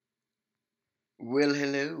Well,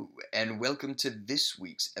 hello, and welcome to this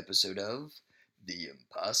week's episode of The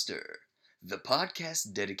Imposter, the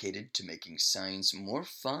podcast dedicated to making science more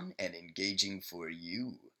fun and engaging for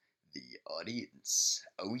you, the audience.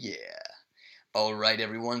 Oh, yeah. All right,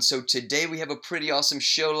 everyone, so today we have a pretty awesome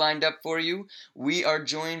show lined up for you. We are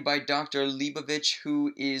joined by Dr. Liebovitch,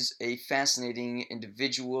 who is a fascinating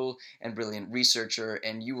individual and brilliant researcher,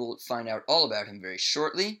 and you will find out all about him very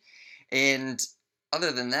shortly. And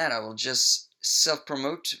other than that, I will just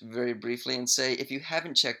self-promote very briefly and say if you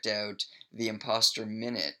haven't checked out the Imposter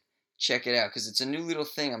Minute, check it out because it's a new little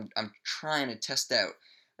thing I'm trying to test out.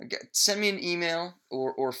 Send me an email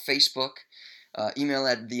or Facebook. Email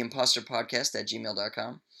at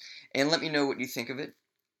theimposterpodcast@gmail.com and let me know what you think of it.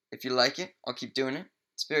 If you like it, I'll keep doing it.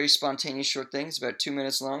 It's a very spontaneous short thing. It's about 2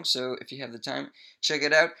 minutes long, so if you have the time, check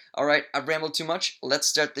it out. All right, I've rambled too much. Let's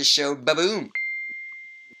start this show. Ba-boom!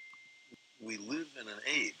 We live in an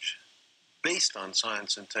age based on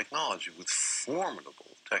science and technology with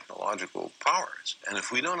formidable technological powers. And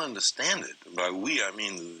if we don't understand it, by we I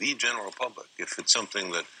mean the general public, if it's something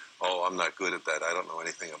that, I'm not good at that, I don't know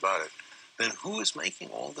anything about it, then who is making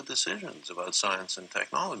all the decisions about science and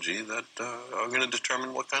technology that are going to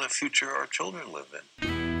determine what kind of future our children live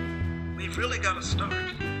in? We've really got to start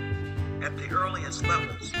at the earliest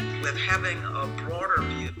levels with having a broader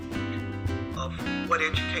view of what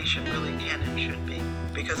education really can and should be.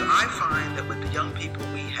 Because I find that with the young people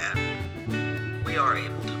we have, we are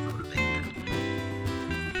able to motivate them.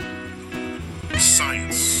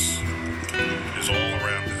 Science is all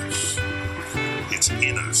around us. It's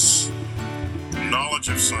in us. Knowledge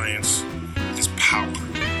of science is power.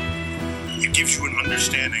 It gives you an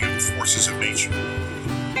understanding of the forces of nature.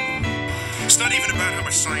 It's not even about how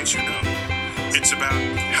much science you know. It's about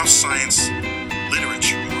how science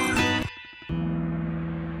literate you are.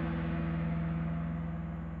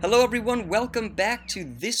 Hello, everyone. Welcome back to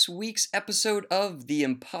this week's episode of the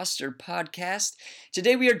Imposter Podcast.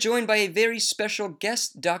 Today we are joined by a very special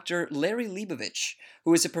guest, Dr. Larry Liebovitch,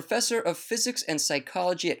 who is a professor of physics and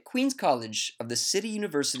psychology at Queens College of the City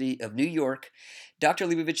University of New York. Dr.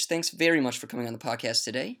 Liebovitch, thanks very much for coming on the podcast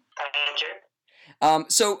today. Thank you.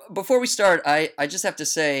 So before we start, I just have to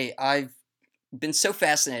say I've been so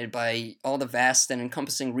fascinated by all the vast and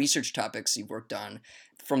encompassing research topics you've worked on,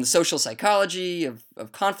 from the social psychology of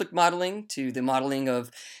conflict modeling to the modeling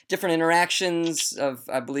of different interactions of,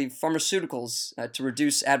 I believe, pharmaceuticals to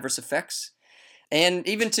reduce adverse effects, and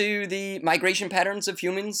even to the migration patterns of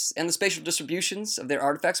humans and the spatial distributions of their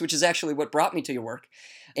artifacts, which is actually what brought me to your work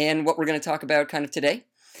and what we're going to talk about kind of today.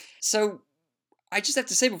 So I just have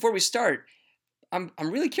to say before we start, I'm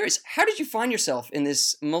really curious, how did you find yourself in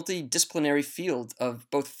this multidisciplinary field of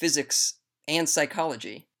both physics and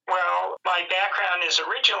psychology? Well, my background is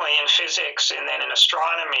originally in physics and then in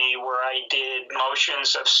astronomy, where I did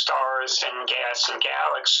motions of stars and gas and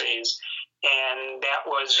galaxies, and that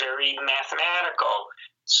was very mathematical.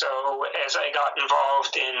 So as I got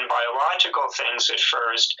involved in biological things at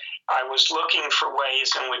first, I was looking for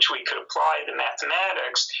ways in which we could apply the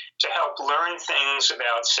mathematics to help learn things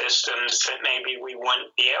about systems that maybe we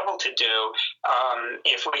wouldn't be able to do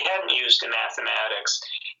if we hadn't used the mathematics.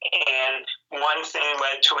 And one thing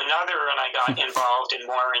led to another, and I got involved in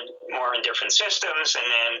more in different systems. And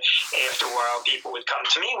then after a while, people would come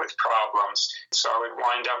to me with problems. So I would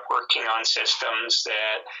wind up working on systems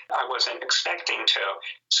that I wasn't expecting to.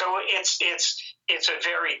 So it's a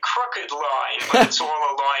very crooked line, but it's all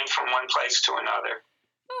a line from one place to another.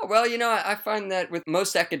 Oh, well, I find that with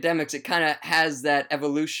most academics, it kind of has that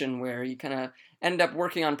evolution where you kind of end up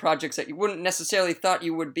working on projects that you wouldn't necessarily thought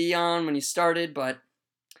you would be on when you started, but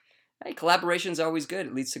hey, collaboration is always good.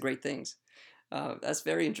 It leads to great things. That's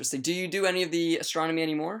very interesting. Do you do any of the astronomy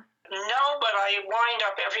anymore? No, but I wind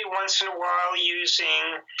up every once in a while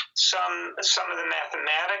using some of the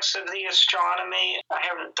mathematics of the astronomy. I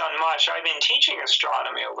haven't done much. I've been teaching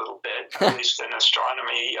astronomy a little bit, at least in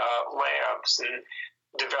astronomy labs, and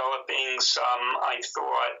developing some, I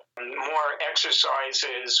thought, more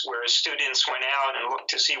exercises where students went out and looked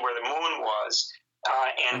to see where the moon was.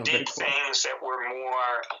 And did cool things that were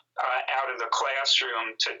more out of the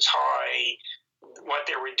classroom to tie what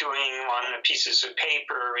they were doing on the pieces of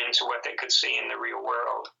paper into what they could see in the real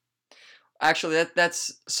world. Actually,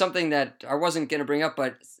 that's something that I wasn't going to bring up,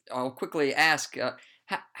 but I'll quickly ask,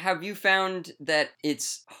 have you found that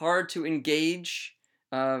it's hard to engage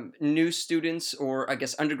new students, or I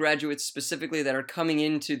guess undergraduates specifically, that are coming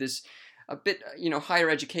into this a bit, higher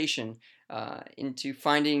education, into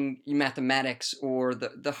finding mathematics or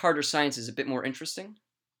the harder sciences a bit more interesting?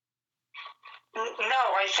 No,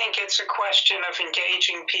 I think it's a question of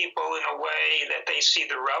engaging people in a way that they see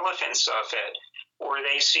the relevance of it. or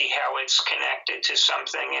they see how it's connected to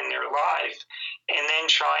something in their life, and then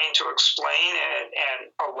trying to explain it at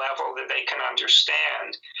a level that they can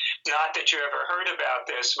understand. Not that you ever heard about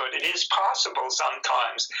this, but it is possible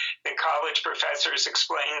sometimes that college professors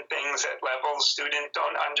explain things at levels students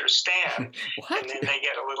don't understand, and then they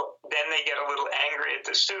get a little angry at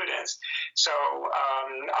the students. So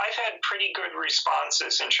I've had pretty good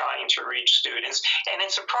responses in trying to reach students, and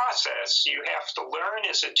it's a process. You have to learn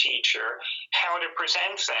as a teacher how to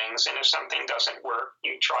present things, and if something doesn't work,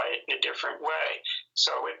 you try it in a different way.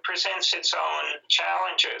 So it presents its own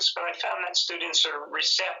challenges, but I found that students are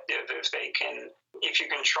receptive if you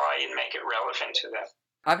can try and make it relevant to them.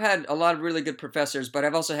 I've had a lot of really good professors, but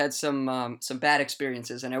I've also had some bad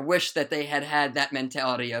experiences, and I wish that they had that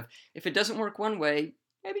mentality of, if it doesn't work one way,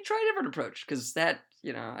 maybe try a different approach, because I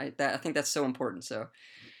think that's so important. So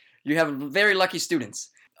you have very lucky students.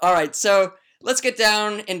 All right, so let's get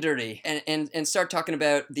down and dirty and start talking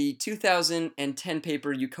about the 2010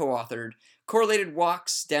 paper you co-authored, Correlated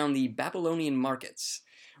Walks Down the Babylonian Markets,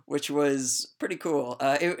 which was pretty cool.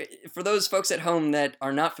 For those folks at home that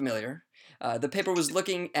are not familiar, the paper was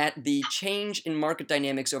looking at the change in market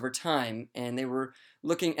dynamics over time, and they were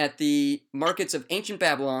looking at the markets of ancient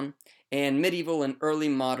Babylon and medieval and early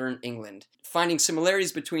modern England, finding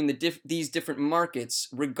similarities between these different markets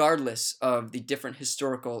regardless of the different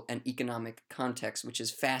historical and economic context, which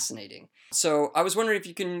is fascinating. So I was wondering if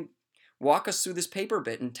you can walk us through this paper a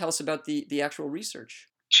bit and tell us about the actual research.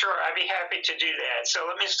 Sure, I'd be happy to do that. So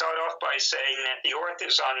let me start off by saying that the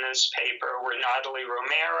authors on this paper were Natalie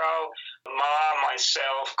Romero,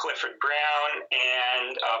 myself, Clifford Brown,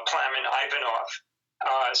 and Plamen Ivanov.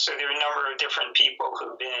 So there are a number of different people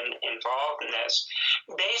who've been involved in this.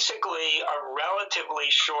 Basically, a relatively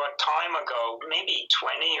short time ago, maybe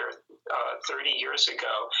 20 or 30 years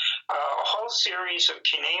ago, a whole series of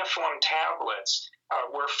cuneiform tablets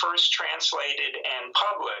were first translated and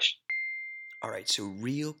published. All right, so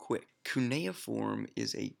real quick, cuneiform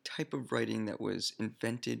is a type of writing that was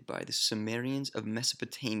invented by the Sumerians of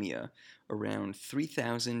Mesopotamia around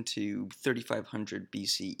 3000 to 3500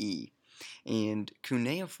 BCE. And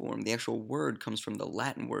cuneiform, the actual word, comes from the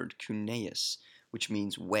Latin word cuneus, which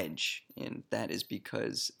means wedge, and that is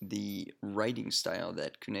because the writing style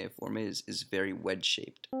that cuneiform is very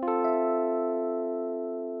wedge-shaped.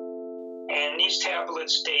 And these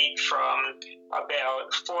tablets date from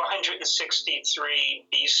about 463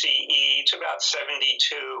 BCE to about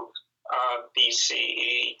 72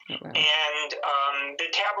 BCE. Oh, wow. And the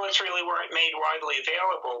tablets really weren't made widely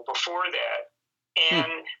available before that.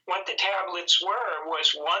 And what the tablets were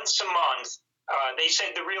was once a month, they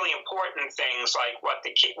said the really important things like what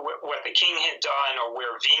the king had done or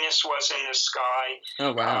where Venus was in the sky.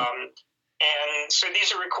 Oh, wow. And so these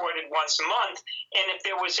are recorded once a month. And if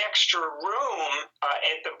there was extra room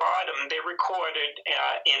at the bottom, they recorded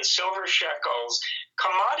in silver shekels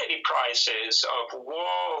commodity prices of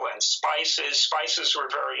wool and spices. Spices were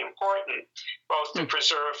very important, both to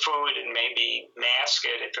preserve food and maybe mask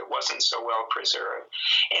it if it wasn't so well preserved.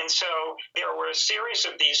 And so there were a series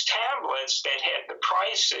of these tablets that had the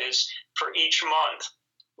prices for each month.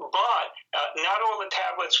 But not all the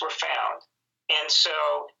tablets were found. And so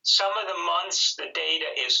some of the months the data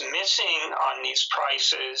is missing on these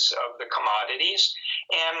prices of the commodities,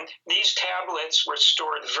 and these tablets were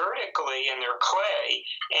stored vertically in their clay,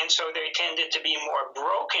 and so they tended to be more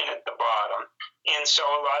broken at the bottom. And so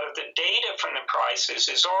a lot of the data from the prices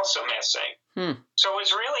is also missing. So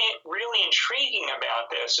what's really, really intriguing about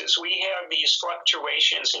this is we have these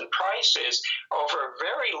fluctuations in prices over a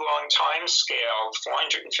very long time scale,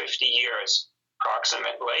 450 years.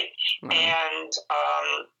 Approximately, and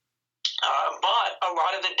but a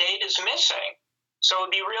lot of the data is missing. So it'd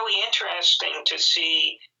be really interesting to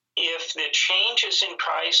see if the changes in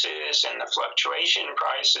prices and the fluctuation in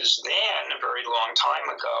prices then, a very long time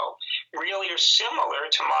ago, really are similar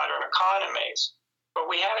to modern economies. But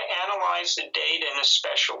we had to analyze the data in a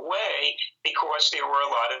special way because there were a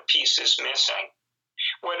lot of pieces missing.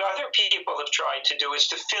 What other people have tried to do is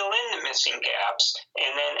to fill in the missing gaps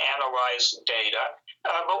and then analyze the data,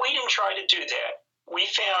 but we didn't try to do that. We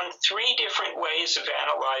found 3 different ways of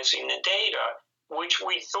analyzing the data, which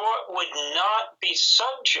we thought would not be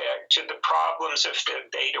subject to the problems if the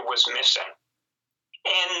data was missing.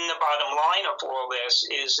 And the bottom line of all this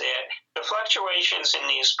is that the fluctuations in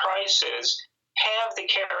these prices have the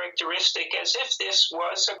characteristic as if this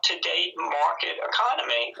was a to-date market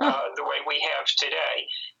economy, the way we have today.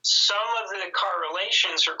 Some of the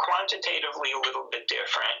correlations are quantitatively a little bit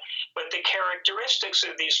different, but the characteristics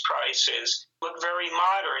of these prices look very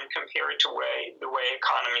modern compared to the way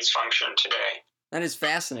economies function today. That is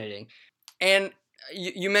fascinating. And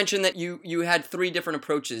you mentioned that you had 3 different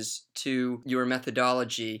approaches to your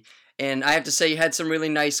methodology, and I have to say you had some really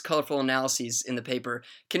nice, colorful analyses in the paper.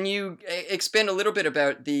 Can you expand a little bit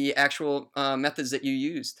about the actual methods that you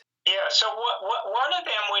used? Yeah, so one of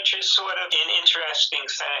them, which is sort of an interesting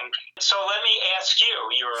thing. So let me ask you.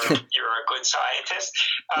 You're a good scientist.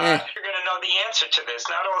 You're going to know the answer to this.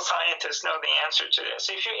 Not all scientists know the answer to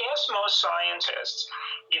this. If you ask most scientists,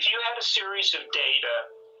 if you had a series of data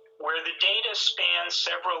where the data spans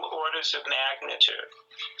several orders of magnitude,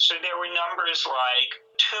 so there were numbers like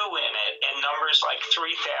 2 in it and numbers like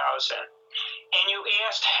 3,000, and you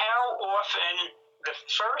asked how often the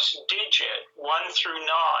first digit, 1 through 9,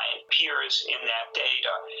 appears in that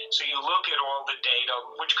data. So you look at all the data,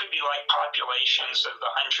 which could be like populations of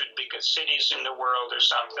the 100 biggest cities in the world or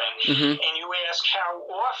something, and you ask how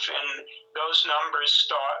often those numbers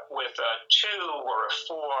start with a 2 or a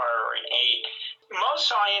 4 or an 8. Most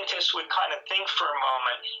scientists would kind of think for a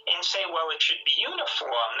moment and say, well, it should be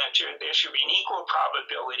uniform, that there should be an equal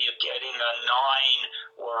probability of getting a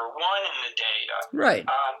 9 or a 1 in the data. Right.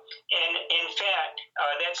 And in fact,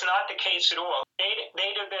 that's not the case at all.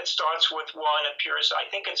 Data that starts with 1 appears, I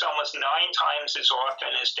think it's almost 9 times as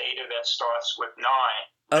often as data that starts with 9.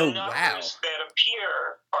 Oh, the numbers that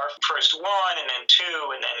appear are first 1 and then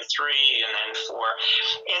 2 and then 3 and then 4.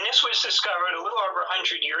 And this was discovered a little over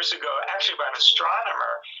 100 years ago, actually by an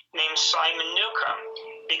astronomer named Simon Newcomb,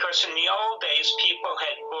 because in the old days, people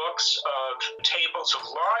had books of tables of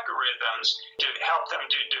logarithms to help them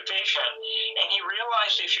do division. And he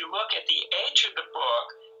realized if you look at the edge of the book,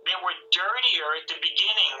 they were dirtier at the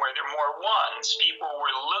beginning where there were more 1s. People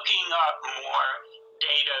were looking up more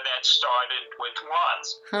data that started with 1s.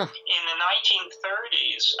 In the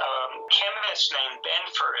 1930s, a chemist named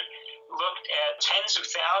Benford looked at tens of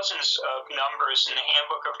thousands of numbers in the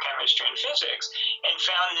Handbook of Chemistry and Physics and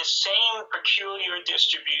found the same peculiar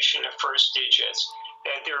distribution of first digits,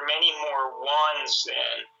 that there are many more 1s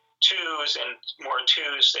than 2s and more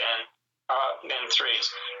 2s than 3s.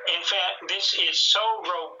 In fact, this is so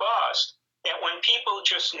robust that when people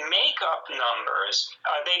just make up numbers,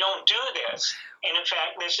 they don't do this. And in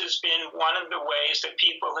fact, this has been one of the ways that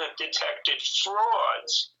people have detected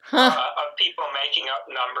frauds of people making up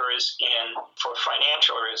numbers for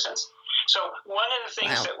financial reasons. So one of the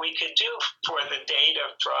things that we could do for the data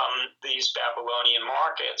from these Babylonian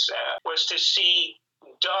markets was to see,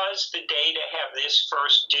 does the data have this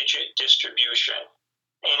first digit distribution?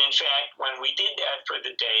 And in fact, when we did that for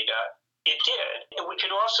the data, it did. And we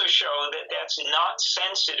could also show that that's not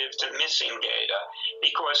sensitive to missing data,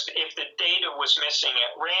 because if the data was missing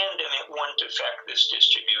at random, it wouldn't affect this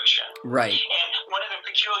distribution. Right. And one of the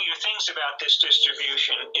peculiar things about this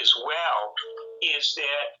distribution as well is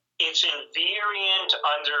that it's invariant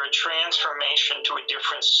under a transformation to a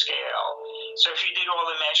different scale. So if you did all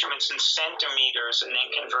the measurements in centimeters and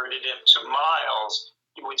then converted it to miles,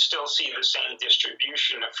 you would still see the same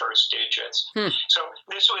distribution of first digits. So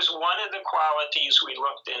this was one of the qualities we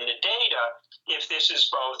looked in the data. If this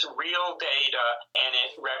is both real data and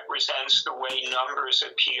it represents the way numbers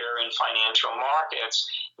appear in financial markets,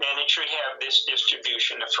 then it should have this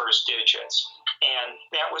distribution of first digits. And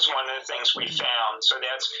that was one of the things we found. So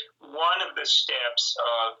that's one of the steps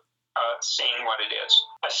of seeing what it is.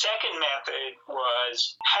 A second method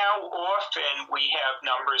was how often we have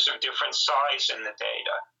numbers of different size in the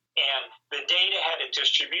data. And the data had a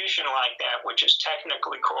distribution like that, which is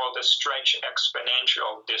technically called a stretch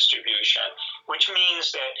exponential distribution, which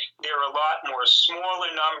means that there are a lot more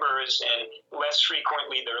smaller numbers and less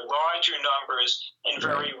frequently there are larger numbers, and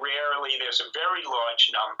very rarely there's a very large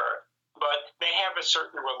number. But they have a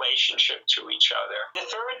certain relationship to each other. The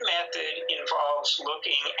third method involves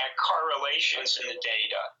looking at correlations in the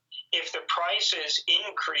data. If the prices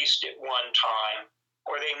increased at one time,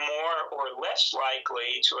 are they more or less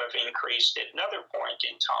likely to have increased at another point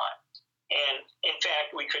in time? And in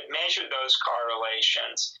fact, we could measure those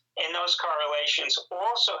correlations. And those correlations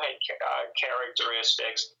also had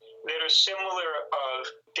characteristics that are similar of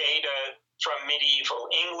data from medieval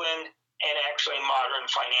England and actually modern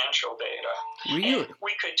financial data. Really? And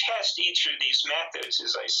we could test each of these methods,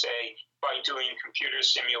 as I say, by doing computer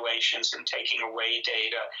simulations and taking away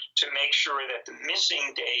data to make sure that the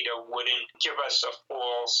missing data wouldn't give us a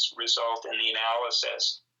false result in the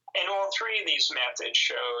analysis. And all three of these methods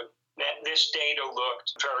showed that this data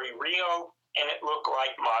looked very real, and it looked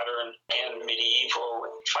like modern and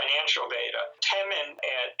medieval financial data. Temin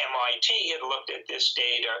at MIT had looked at this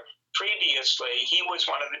data previously. He was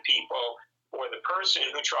one of the people, or the person,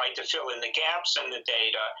 who tried to fill in the gaps in the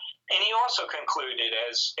data. And he also concluded,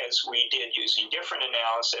 as we did using different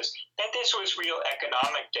analysis, that this was real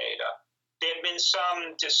economic data. there had been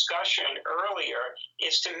some discussion earlier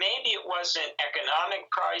as to maybe it wasn't economic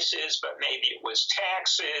prices, but maybe it was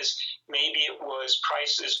taxes, maybe it was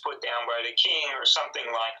prices put down by the king or something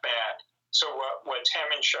like that. So what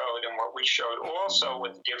Hemon showed and what we showed also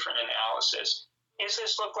with different analysis is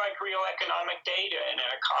this looked like real economic data in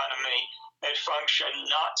an economy that functioned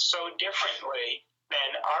not so differently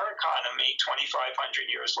than our economy 2,500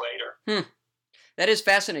 years later. That is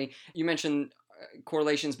fascinating. You mentioned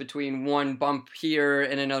correlations between one bump here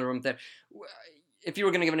and another bump there. If you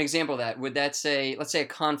were going to give an example of that, would that say, let's say a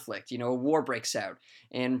conflict, a war breaks out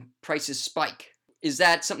and prices spike? Is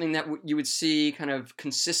that something that you would see kind of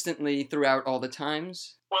consistently throughout all the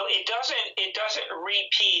times? Well, it doesn't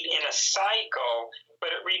repeat in a cycle, but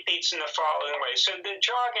it repeats in the following way. So the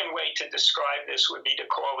jargon way to describe this would be to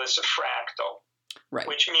call this a fractal, right?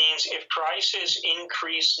 Which means if prices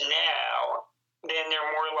increase now, then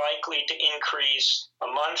they're more likely to increase a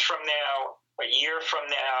month from now, a year from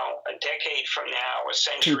now, a decade from now, a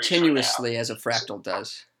century continuously, from now. As a fractal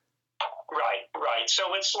does. Right.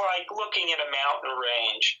 So it's like looking at a mountain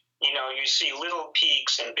range. You see little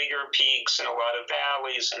peaks and bigger peaks and a lot of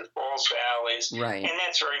valleys and false valleys. Right. And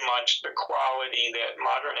that's very much the quality that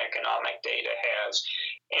modern economic data has.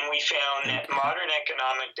 And we found that modern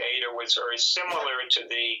economic data was very similar to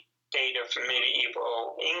the data from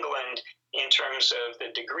medieval England in terms of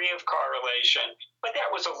the degree of correlation, but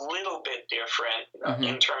that was a little bit different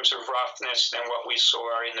in terms of roughness than what we saw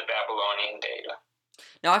in the Babylonian data.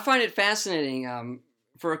 Now, I find it fascinating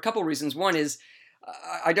for a couple reasons. One is,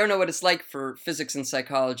 I don't know what it's like for physics and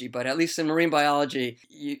psychology, but at least in marine biology,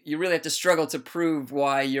 you really have to struggle to prove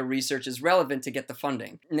why your research is relevant to get the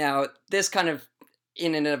funding. Now, this kind of,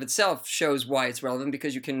 in and of itself, shows why it's relevant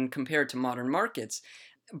because you can compare it to modern markets.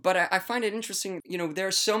 But I find it interesting, there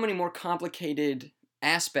are so many more complicated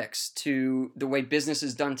aspects to the way business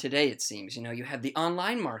is done today, it seems. You have the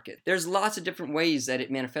online market. There's lots of different ways that it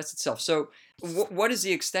manifests itself. So what is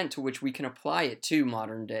the extent to which we can apply it to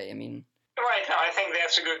modern day? Right. No, I think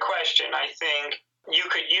that's a good question. I think you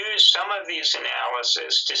could use some of these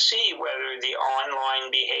analysis to see whether the online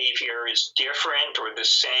behavior is different or the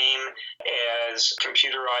same as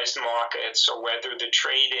computerized markets, or whether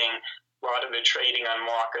a lot of the trading on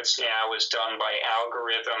markets now is done by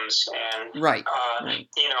algorithms, and right.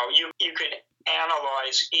 You could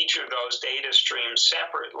analyze each of those data streams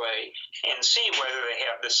separately and see whether they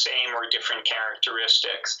have the same or different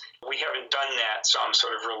characteristics. We haven't done that, so I'm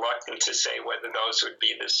sort of reluctant to say whether those would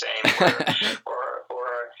be the same or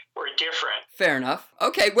different. Fair enough.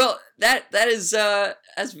 Okay, well,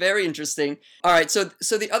 that's very interesting. All right, so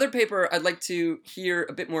the other paper I'd like to hear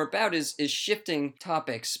a bit more about is shifting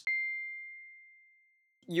topics.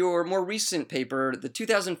 Your more recent paper, the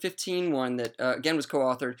 2015 one that, again, was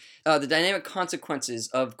co-authored, The Dynamic Consequences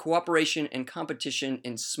of Cooperation and Competition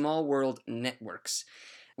in Small World Networks,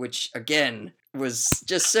 which, again, was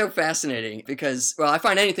just so fascinating because, well, I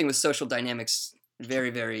find anything with social dynamics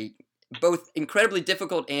very, very, both incredibly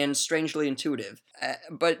difficult and strangely intuitive.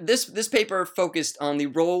 But this paper focused on the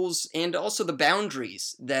roles and also the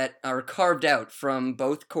boundaries that are carved out from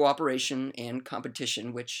both cooperation and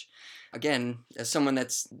competition, which, again, as someone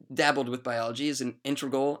that's dabbled with biology, is an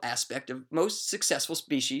integral aspect of most successful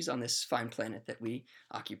species on this fine planet that we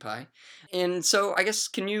occupy. And so I guess,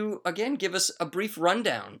 can you, again, give us a brief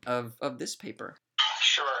rundown of this paper?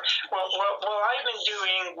 Sure. Well, I've been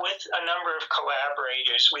doing, with a number of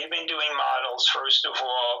collaborators, we've been doing models, first of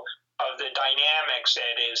all, of the dynamics,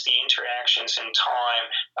 that is, the interactions in time,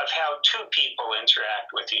 of how two people interact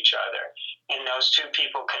with each other. And those two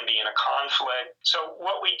people can be in a conflict. So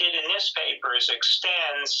what we did in this paper is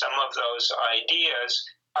extend some of those ideas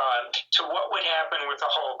to what would happen with a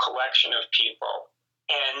whole collection of people.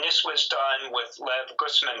 And this was done with Lev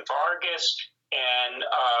Guzman Vargas and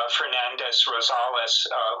Fernandez Rosales,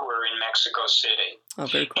 who are in Mexico City. Oh,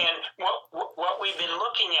 very cool. And what we've been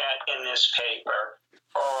looking at in this paper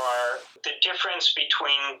are the difference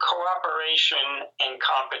between cooperation and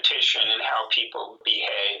competition and how people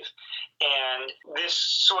behave. And this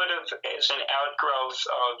sort of is an outgrowth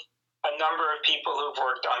of a number of people who've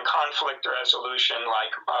worked on conflict resolution,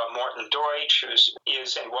 like Morton Deutsch, who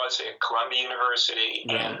is and was at Columbia University,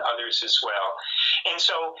 and others as well. And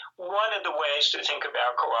so one of the ways to think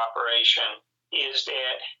about cooperation is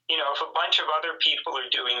that, if a bunch of other people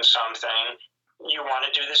are doing something, you want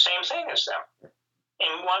to do the same thing as them.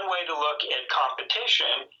 And one way to look at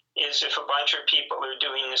competition is if a bunch of people are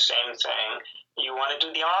doing the same thing, you want to do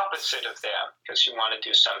the opposite of them because you want to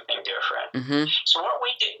do something different. Mm-hmm. So what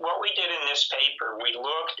we did in this paper, we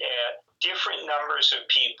looked at different numbers of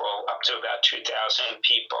people, up to about 2,000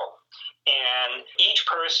 people, And each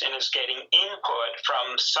person is getting input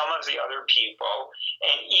from some of the other people,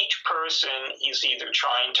 and each person is either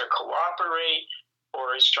trying to cooperate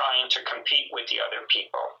or is trying to compete with the other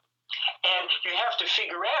people. And you have to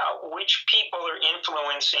figure out which people are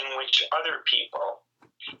influencing which other people.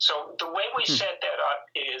 So the way we set that up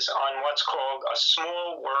is on what's called a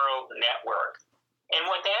small world network. And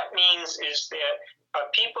what that means is that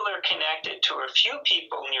people are connected to a few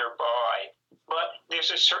people nearby, but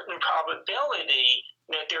there's a certain probability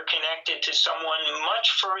that they're connected to someone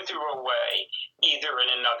much further away, either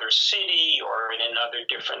in another city or in another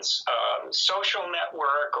different social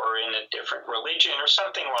network or in a different religion or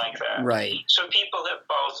something like that. Right. So people have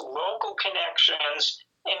both local connections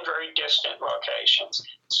and very distant locations.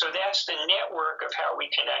 So that's the network of how we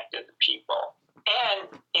connected the people.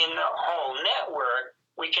 And in the whole network,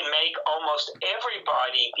 we can make almost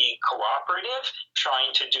everybody be cooperative,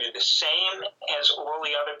 trying to do the same as all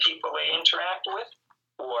the other people they interact with,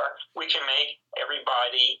 or we can make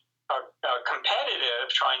everybody competitive,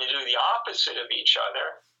 trying to do the opposite of each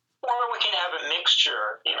other, or we can have a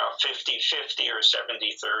mixture, 50-50 or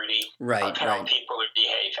 70-30 of how people are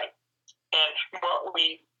behaving. And what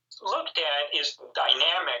we looked at is the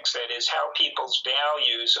dynamics, that is, how people's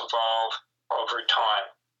values evolve over time.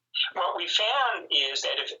 What we found is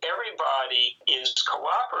that if everybody is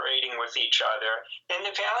cooperating with each other, then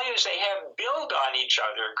the values they have build on each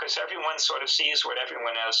other, because everyone sort of sees what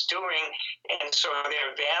everyone else is doing, and so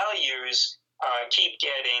their values keep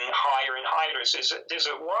getting higher and higher. There's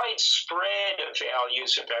a wide spread of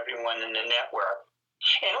values of everyone in the network.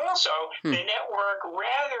 And also, the network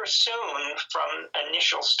rather soon, from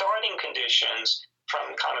initial starting conditions,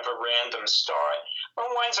 from kind of a random start,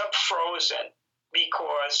 winds up frozen,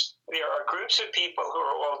 because there are groups of people who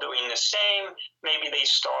are all doing the same. Maybe they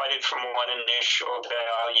started from one initial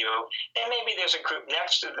value, and maybe there's a group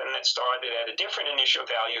next to them that started at a different initial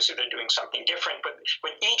value, so they're doing something different, but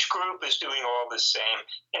each group is doing all the same,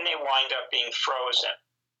 and they wind up being frozen.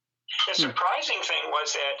 The surprising thing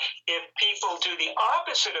was that if people do the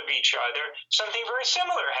opposite of each other, something very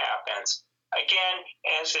similar happens. Again,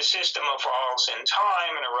 as the system evolves in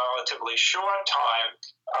time, in a relatively short time,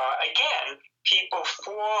 again, people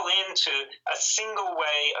fall into a single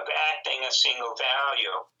way of acting, a single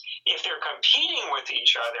value. If they're competing with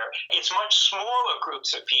each other, it's much smaller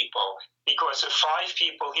groups of people, because if 5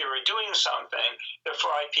 people here are doing something, the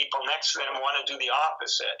 5 people next to them want to do the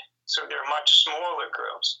opposite. So they're much smaller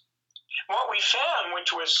groups. What we found,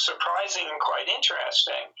 which was surprising and quite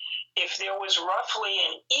interesting, if there was roughly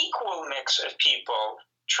an equal mix of people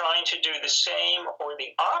trying to do the same or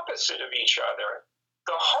the opposite of each other,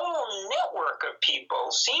 the whole network of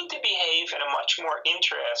people seemed to behave in a much more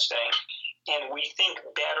interesting and, we think,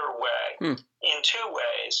 better way, in 2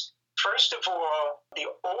 ways. First of all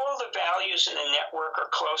the values in the network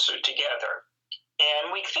are closer together.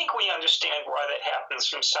 And we think we understand why that happens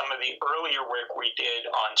from some of the earlier work we did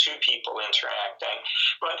on 2 people interacting.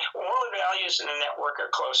 But all the values in the network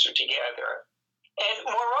are closer together. And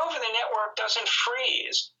moreover, the network doesn't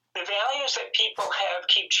freeze. The values that people have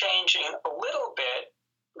keep changing a little bit,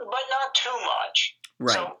 but not too much.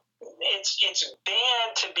 Right. So it's bad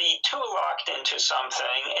to be too locked into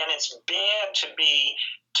something, and it's bad to be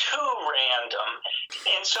too random.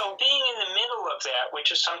 And so being in the middle of that,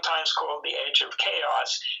 which is sometimes called the edge of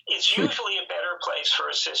chaos, is usually a better place for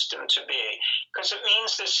a system to be, because it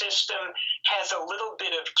means the system has a little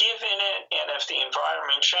bit of give in it, and if the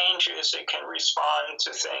environment changes, it can respond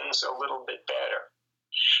to things a little bit better.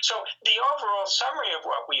 So the overall summary of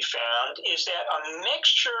what we found is that a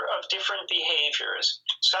mixture of different behaviors,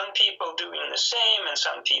 some people doing the same and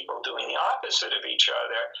some people doing the opposite of each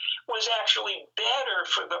other, was actually better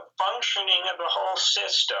for the functioning of the whole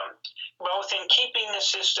system, both in keeping the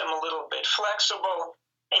system a little bit flexible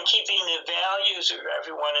and keeping the values of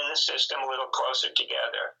everyone in the system a little closer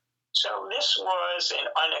together. So this was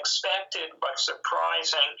an unexpected but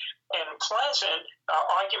surprising and pleasant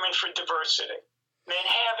argument for diversity. Then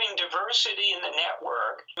having diversity in the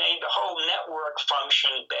network made the whole network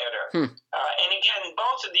function better. And again,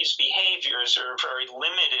 both of these behaviors are a very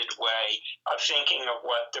limited way of thinking of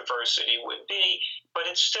what diversity would be, but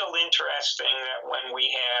it's still interesting that when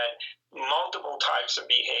we had multiple types of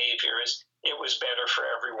behaviors, it was better for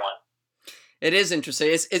everyone. It is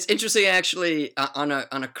interesting. It's interesting, actually, on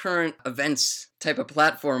a current events type of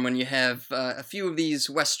platform, when you have a few of these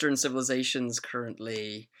Western civilizations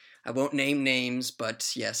currently. I won't name names,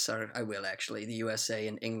 but yes, I will actually. The USA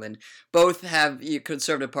and England both have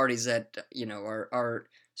conservative parties that are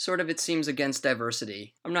sort of, it seems, against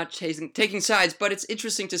diversity. I'm not taking sides, but it's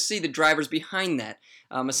interesting to see the drivers behind that,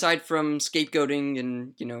 aside from scapegoating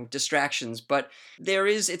and, distractions. But there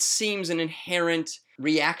is, it seems, an inherent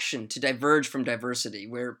reaction to diverge from diversity,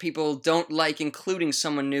 where people don't like including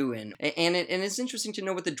someone new in. And it's interesting to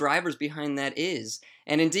know what the drivers behind that is.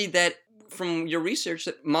 And indeed, that from your research,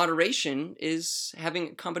 that moderation is having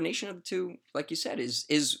a combination of the two, like you said,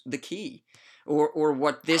 is the key, or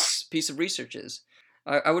what this piece of research is.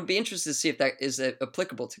 I would be interested to see if that is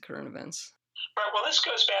applicable to current events. Right. Well, this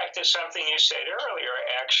goes back to something you said earlier,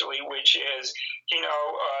 actually, which is,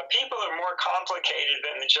 people are more complicated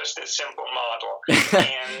than just a simple model,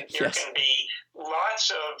 and there Yes. can be lots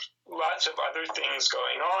of other things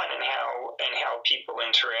going on in how people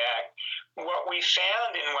interact. What we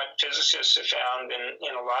found, and what physicists have found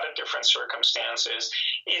in a lot of different circumstances,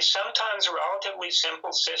 is sometimes relatively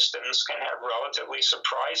simple systems can have relatively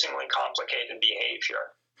surprisingly complicated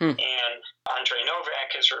behavior. And Andrei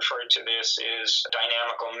Novak has referred to this as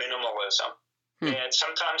dynamical minimalism. That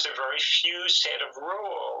sometimes a very few set of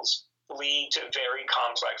rules lead to very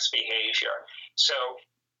complex behavior. So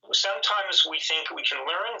sometimes we think we can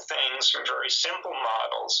learn things from very simple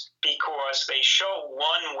models because they show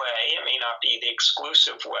one way, it may not be the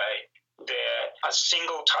exclusive way, that a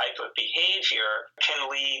single type of behavior can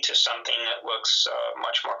lead to something that looks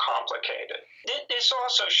much more complicated. This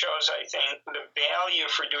also shows, I think, the value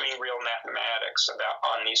for doing real mathematics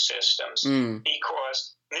on these systems,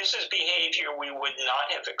 because this is behavior we would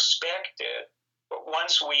not have expected. But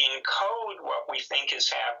once we encode what we think is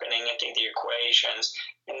happening into the equations,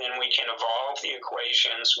 and then we can evolve the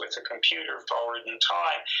equations with the computer forward in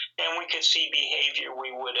time, then we could see behavior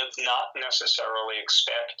we would have not necessarily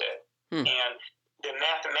expected. And the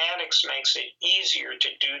mathematics makes it easier to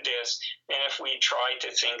do this than if we tried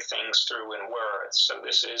to think things through in words. So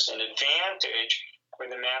this is an advantage where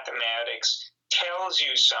the mathematics tells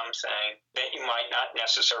you something that you might not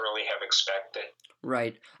necessarily have expected.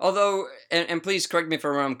 Right. Although, and please correct me if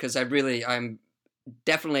I'm wrong, because I'm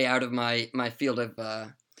definitely out of my field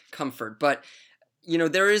of comfort. But,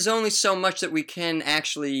 there is only so much that we can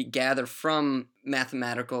actually gather from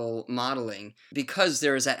mathematical modeling, because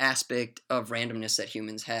there is that aspect of randomness that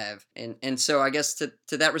humans have. And so I guess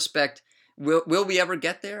to that respect, will we ever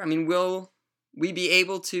get there? I mean, will we be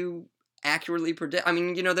able to accurately predict? I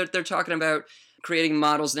mean, they're talking about creating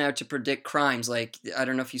models now to predict crimes. Like, I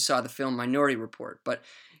don't know if you saw the film Minority Report, but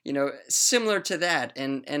similar to that,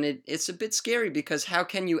 and it's a bit scary, because how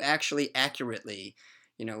can you actually accurately,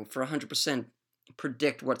 for 100%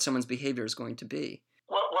 predict what someone's behavior is going to be?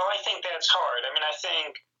 Well, I think that's hard. I mean, I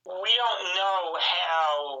think we don't know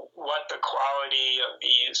what the quality of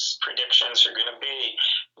these predictions are going to be,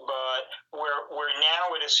 but we're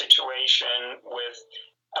now at a situation with,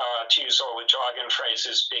 to use all the jargon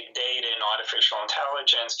phrases, big data and artificial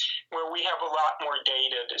intelligence, where we have a lot more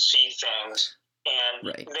data to see things,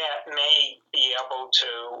 and that may be able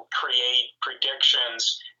to create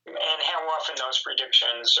predictions. And how often those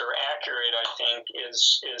predictions are accurate, I think,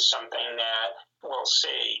 is something that we'll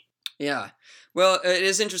see. Yeah. Well, it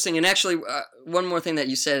is interesting. And actually, one more thing that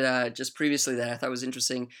you said just previously that I thought was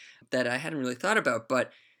interesting that I hadn't really thought about, but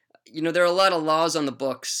there are a lot of laws on the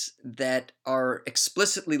books that are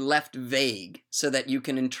explicitly left vague so that you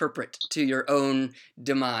can interpret to your own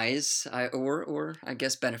demise, or I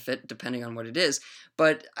guess benefit, depending on what it is.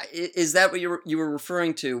 But is that what you were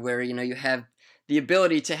referring to, where you have the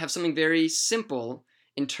ability to have something very simple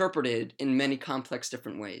interpreted in many complex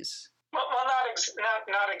different ways? Well,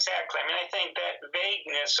 not exactly. I mean, I think that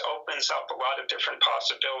vagueness opens up a lot of different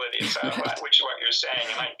possibilities, which is what you're saying,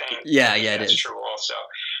 and I think that's true also.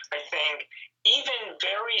 I think even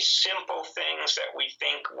very simple things that we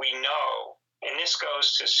think we know, and this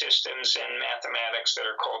goes to systems in mathematics that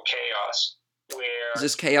are called chaos, where is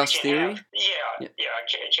this chaos theory?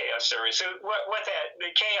 Chaos theory. So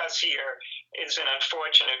the chaos here is an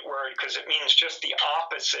unfortunate word because it means just the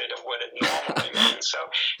opposite of what it normally means. So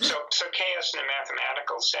chaos in a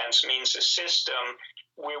mathematical sense means a system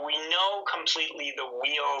where we know completely the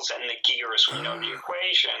wheels and the gears, we know the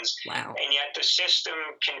equations, and yet the system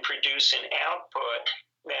can produce an output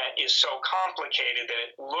that is so complicated that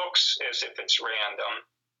it looks as if it's random.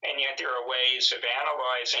 And yet there are ways of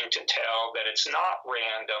analyzing to tell that it's not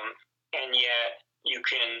random, and yet you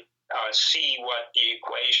can see what the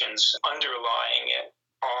equations underlying it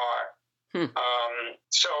are.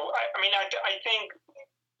 I think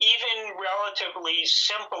even relatively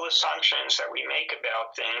simple assumptions that we make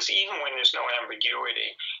about things, even when there's no ambiguity,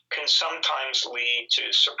 can sometimes lead to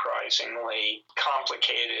surprisingly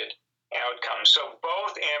complicated outcome. So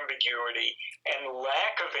both ambiguity and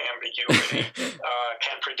lack of ambiguity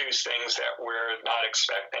can produce things that we're not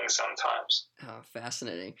expecting sometimes. Oh,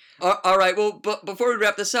 fascinating. All right. Well, before we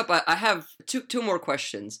wrap this up, I have two more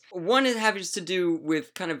questions. One has to do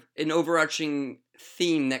with kind of an overarching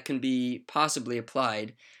theme that can be possibly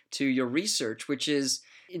applied to your research, which is,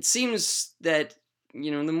 it seems that,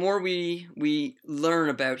 the more we learn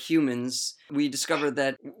about humans, we discover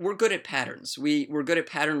that we're good at patterns. We're good at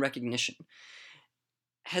pattern recognition.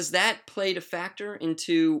 Has that played a factor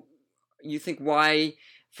into, you think, why,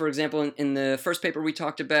 for example, in the first paper we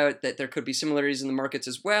talked about that there could be similarities in the markets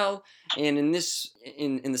as well, and in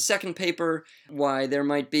the second paper, why there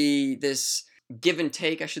might be this give and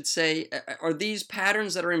take, I should say. Are these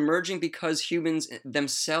patterns that are emerging because humans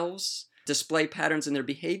themselves display patterns in their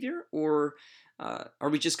behavior, or are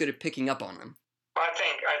we just good at picking up on them? I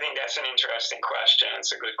think that's an interesting question. It's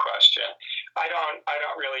a good question. I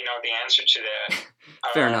don't really know the answer to that.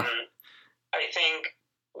 Fair enough. I think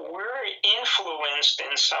we're influenced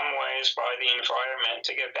in some ways by the environment.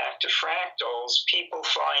 To get back to fractals, people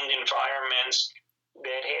find environments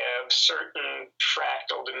that have certain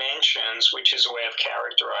fractal dimensions, which is a way of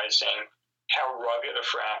characterizing how rugged a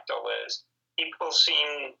fractal is. People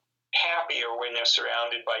seem happier when they're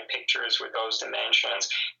surrounded by pictures with those dimensions.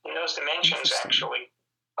 And those dimensions actually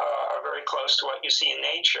are very close to what you see in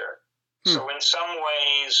nature. So in some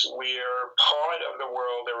ways, we're part of the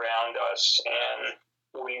world around us,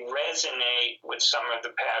 and we resonate with some of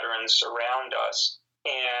the patterns around us.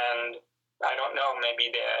 And I don't know, maybe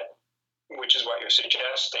that, which is what you're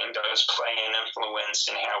suggesting, does play an influence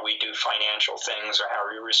in how we do financial things or how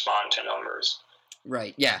we respond to numbers.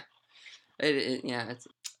 Right, yeah. It's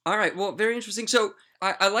all right, well, very interesting. So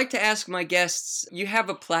I like to ask my guests, you have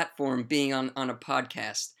a platform being on a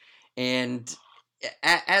podcast, and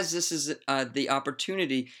as this is the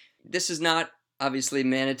opportunity, this is not obviously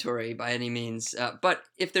mandatory by any means, but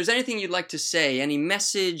if there's anything you'd like to say, any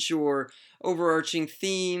message or overarching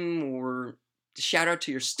theme or shout out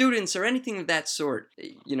to your students or anything of that sort,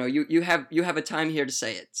 you have a time here to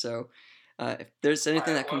say it. So if there's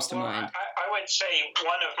anything that comes to mind. I would say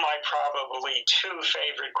one of my probably two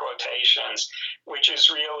favorite quotations, which is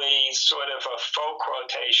really sort of a faux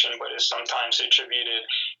quotation, but is sometimes attributed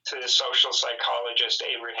to the social psychologist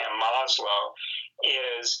Abraham Maslow,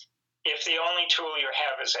 is, if the only tool you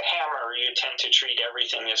have is a hammer, you tend to treat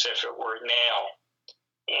everything as if it were a nail.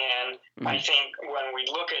 And I think when we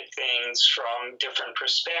look at things from different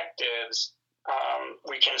perspectives,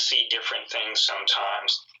 we can see different things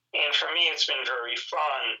sometimes. And for me, it's been very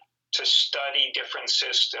fun to study different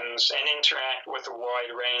systems and interact with a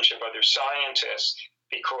wide range of other scientists,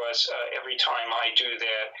 because every time I do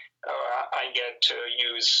that, I get to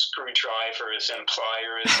use screwdrivers and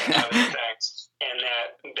pliers and other things, and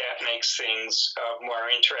that makes things more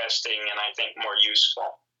interesting and I think more useful.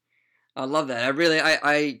 I love that.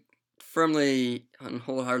 I firmly and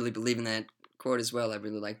wholeheartedly believe in that quote as well. I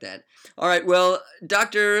really like that. All right, well,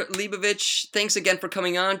 Dr. Liebovitch, thanks again for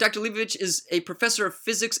coming on. Dr. Liebovitch is a professor of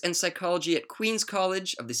physics and psychology at Queens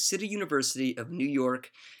College of the City University of New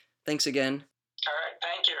York. Thanks again. All right,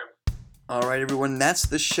 thank you. All right, everyone, that's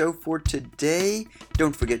the show for today.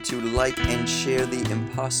 Don't forget to like and share The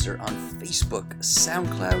Imposter on Facebook,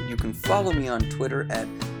 SoundCloud. You can follow me on Twitter at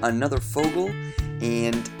AnotherFogel.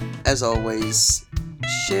 And as always,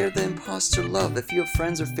 share The Imposter love. If you have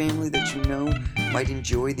friends or family that you know might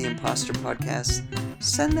enjoy The Imposter podcast,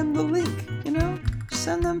 send them the link,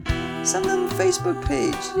 Send them the Facebook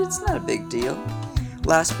page. It's not a big deal.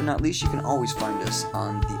 Last but not least, you can always find us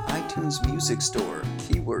on the iTunes Music Store,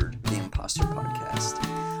 keyword The Imposter Podcast.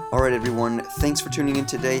 All right, everyone, thanks for tuning in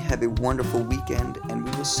today. Have a wonderful weekend, and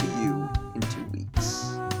we will see you